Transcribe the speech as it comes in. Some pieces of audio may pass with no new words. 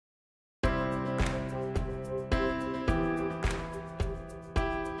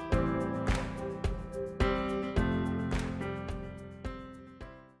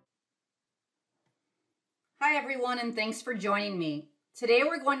Hi everyone, and thanks for joining me. Today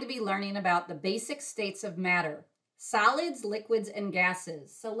we're going to be learning about the basic states of matter, solids, liquids, and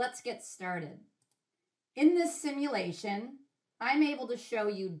gases. So let's get started. In this simulation, I'm able to show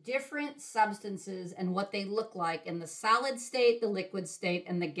you different substances and what they look like in the solid state, the liquid state,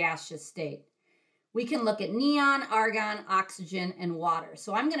 and the gaseous state. We can look at neon, argon, oxygen, and water.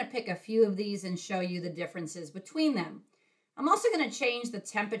 So I'm going to pick a few of these and show you the differences between them. I'm also going to change the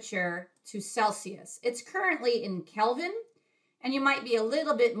temperature to Celsius. It's currently in Kelvin, and you might be a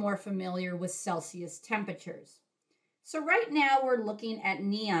little bit more familiar with Celsius temperatures. So right now we're looking at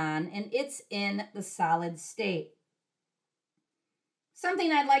neon, and it's in the solid state.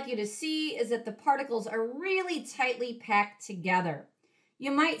 Something I'd like you to see is that the particles are really tightly packed together.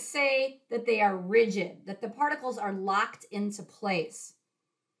 You might say that they are rigid, that the particles are locked into place.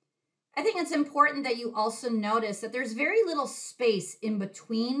 I think it's important that you also notice that there's very little space in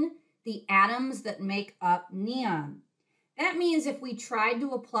between the atoms that make up neon. That means if we tried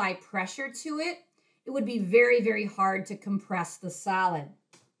to apply pressure to it, it would be very, very hard to compress the solid.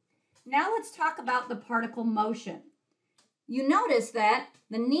 Now let's talk about the particle motion. You notice that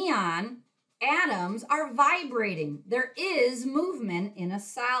the neon atoms are vibrating. There is movement in a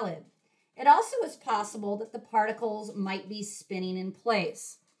solid. It also is possible that the particles might be spinning in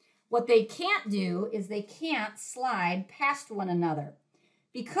place. What they can't do is they can't slide past one another.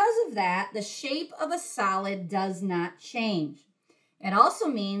 Because of that, the shape of a solid does not change. It also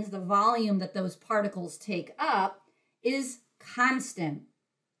means the volume that those particles take up is constant.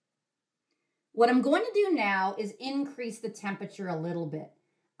 What I'm going to do now is increase the temperature a little bit.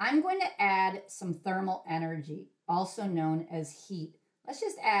 I'm going to add some thermal energy, also known as heat. Let's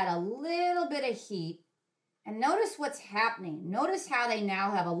just add a little bit of heat. And notice what's happening. Notice how they now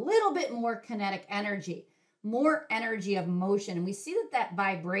have a little bit more kinetic energy, more energy of motion. And we see that that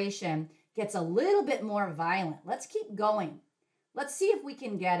vibration gets a little bit more violent. Let's keep going. Let's see if we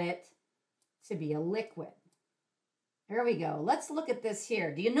can get it to be a liquid. There we go. Let's look at this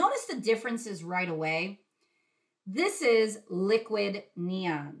here. Do you notice the differences right away? This is liquid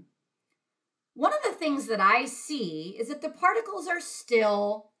neon. One of the things that I see is that the particles are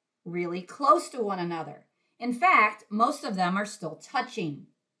still really close to one another. In fact, most of them are still touching.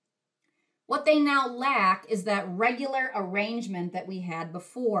 What they now lack is that regular arrangement that we had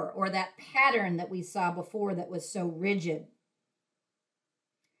before, or that pattern that we saw before that was so rigid.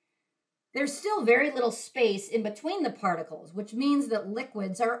 There's still very little space in between the particles, which means that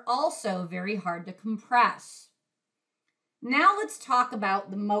liquids are also very hard to compress. Now let's talk about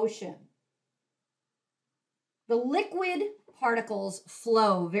the motion. The liquid particles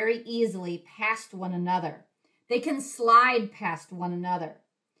flow very easily past one another. They can slide past one another.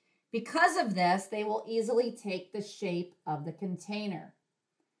 Because of this, they will easily take the shape of the container.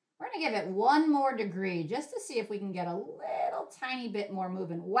 We're going to give it one more degree just to see if we can get a little tiny bit more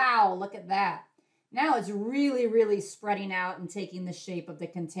movement. Wow, look at that. Now it's really, really spreading out and taking the shape of the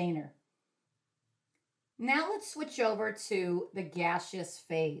container. Now let's switch over to the gaseous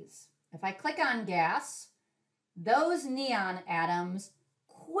phase. If I click on gas, those neon atoms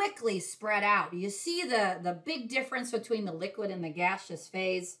quickly spread out. You see the big difference between the liquid and the gaseous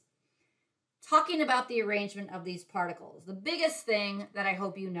phase? Talking about the arrangement of these particles, the biggest thing that I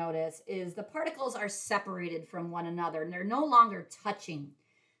hope you notice is the particles are separated from one another and they're no longer touching.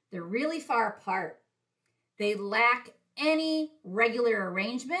 They're really far apart. They lack any regular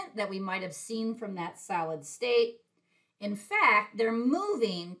arrangement that we might have seen from that solid state. In fact, they're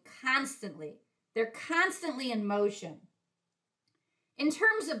moving constantly. They're constantly in motion. In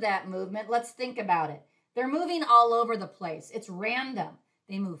terms of that movement, let's think about it. They're moving all over the place. It's random.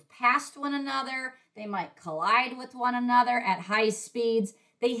 They move past one another. They might collide with one another at high speeds.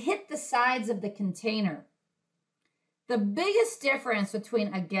 They hit the sides of the container. The biggest difference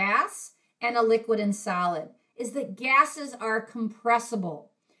between a gas and a liquid and solid is that gases are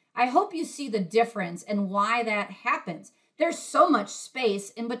compressible. I hope you see the difference and why that happens. There's so much space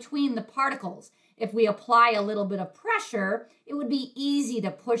in between the particles. If we apply a little bit of pressure, it would be easy to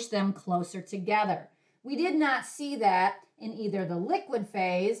push them closer together. We did not see that in either the liquid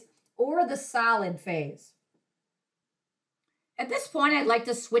phase or the solid phase. At this point, I'd like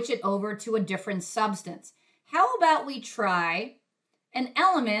to switch it over to a different substance. How about we try an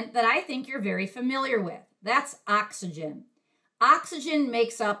element that I think you're very familiar with? That's oxygen. Oxygen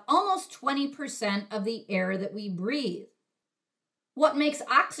makes up almost 20% of the air that we breathe. What makes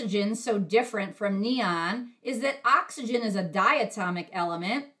oxygen so different from neon is that oxygen is a diatomic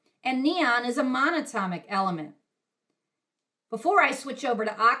element and neon is a monatomic element. Before I switch over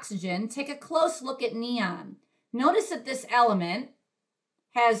to oxygen, take a close look at neon. Notice that this element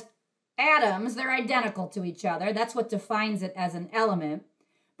has atoms, they're identical to each other. That's what defines it as an element,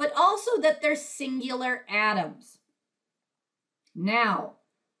 but also that they're singular atoms. Now,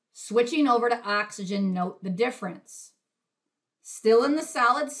 switching over to oxygen, note the difference. Still in the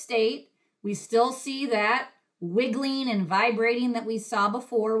solid state, we still see that wiggling and vibrating that we saw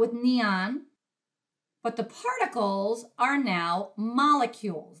before with neon, but the particles are now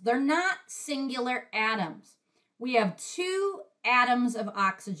molecules. They're not singular atoms. We have two atoms of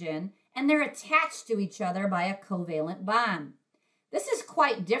oxygen, and they're attached to each other by a covalent bond. This is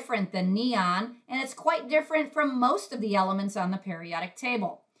quite different than neon, and it's quite different from most of the elements on the periodic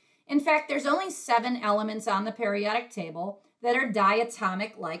table. In fact, there's only 7 elements on the periodic table that are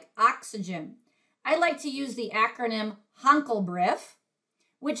diatomic like oxygen. I like to use the acronym HANCLBRIF,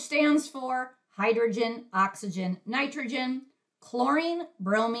 which stands for hydrogen, oxygen, nitrogen, chlorine,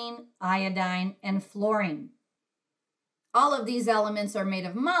 bromine, iodine, and fluorine. All of these elements are made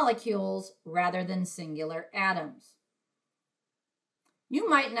of molecules rather than singular atoms. You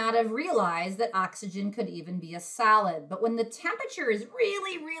might not have realized that oxygen could even be a solid, but when the temperature is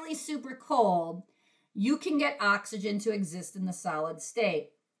really, really super cold, you can get oxygen to exist in the solid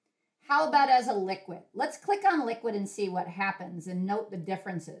state. How about as a liquid? Let's click on liquid and see what happens and note the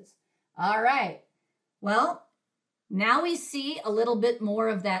differences. All right. Well, now we see a little bit more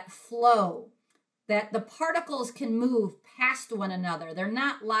of that flow, that the particles can move past one another. They're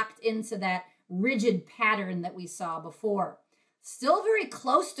not locked into that rigid pattern that we saw before. Still very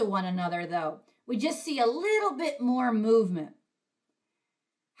close to one another, though. We just see a little bit more movement.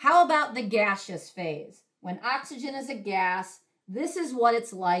 How about the gaseous phase? When oxygen is a gas, this is what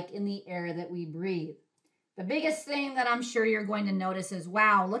it's like in the air that we breathe. The biggest thing that I'm sure you're going to notice is,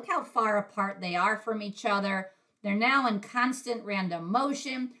 wow, look how far apart they are from each other. They're now in constant random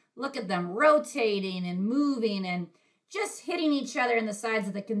motion. Look at them rotating and moving and just hitting each other in the sides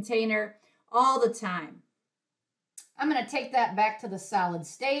of the container all the time. I'm going to take that back to the solid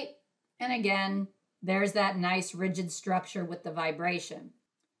state. And again, there's that nice rigid structure with the vibration.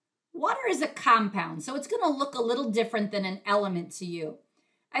 Water is a compound, so it's going to look a little different than an element to you.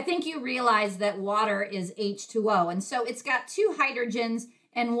 I think you realize that water is H2O, and so it's got 2 hydrogens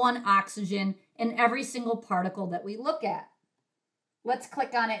and 1 oxygen in every single particle that we look at. Let's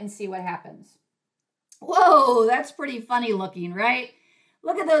click on it and see what happens. Whoa, that's pretty funny looking, right?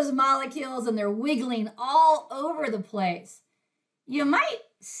 Look at those molecules, and they're wiggling all over the place. You might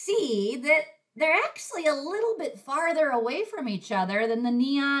see that they're actually a little bit farther away from each other than the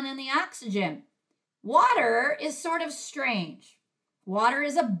neon and the oxygen. Water is sort of strange. Water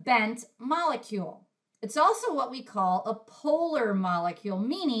is a bent molecule. It's also what we call a polar molecule,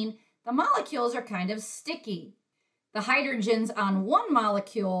 meaning the molecules are kind of sticky. The hydrogens on one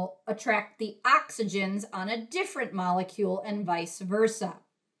molecule attract the oxygens on a different molecule and vice versa.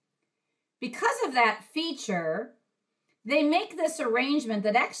 Because of that feature, they make this arrangement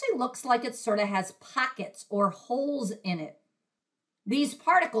that actually looks like it sort of has pockets or holes in it. These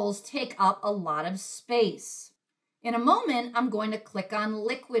particles take up a lot of space. In a moment, I'm going to click on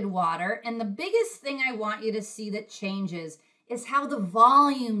liquid water, and the biggest thing I want you to see that changes is how the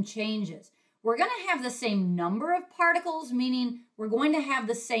volume changes. We're going to have the same number of particles, meaning we're going to have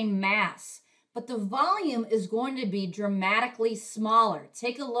the same mass, but the volume is going to be dramatically smaller.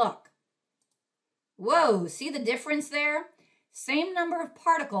 Take a look. Whoa, see the difference there? Same number of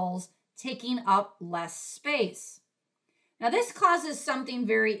particles taking up less space. Now this causes something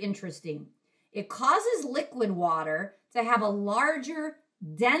very interesting. It causes liquid water to have a larger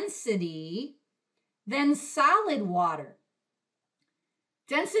density than solid water.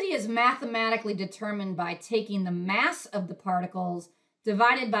 Density is mathematically determined by taking the mass of the particles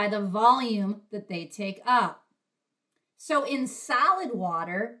divided by the volume that they take up. So in solid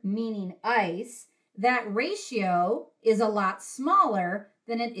water, meaning ice, that ratio is a lot smaller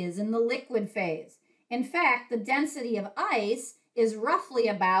than it is in the liquid phase. In fact, the density of ice is roughly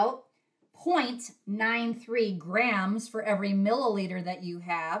about 0.93 grams for every milliliter that you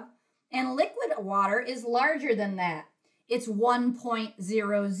have, and liquid water is larger than that. It's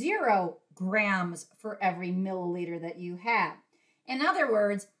 1.00 grams for every milliliter that you have. In other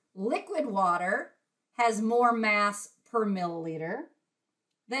words, liquid water has more mass per milliliter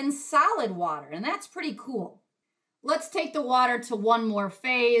than solid water, and that's pretty cool. Let's take the water to one more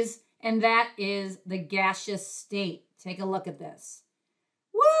phase, and that is the gaseous state. Take a look at this.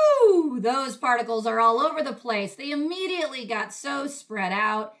 Woo! Those particles are all over the place. They immediately got so spread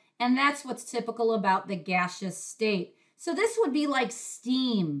out, and that's what's typical about the gaseous state. So this would be like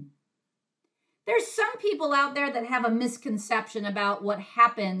steam. There's some people out there that have a misconception about what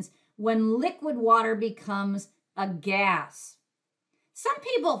happens when liquid water becomes a gas. Some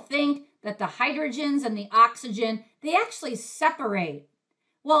people think that the hydrogens and the oxygen, they actually separate.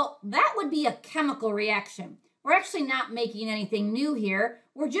 Well, that would be a chemical reaction. We're actually not making anything new here.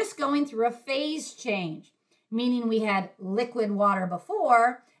 We're just going through a phase change, meaning we had liquid water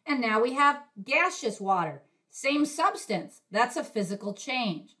before, and now we have gaseous water. Same substance. That's a physical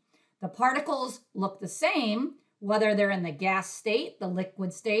change. The particles look the same, whether they're in the gas state, the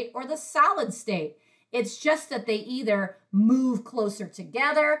liquid state, or the solid state. It's just that they either move closer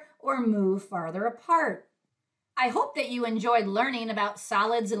together or move farther apart. I hope that you enjoyed learning about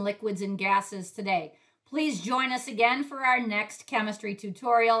solids and liquids and gases today. Please join us again for our next chemistry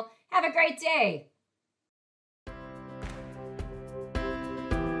tutorial. Have a great day.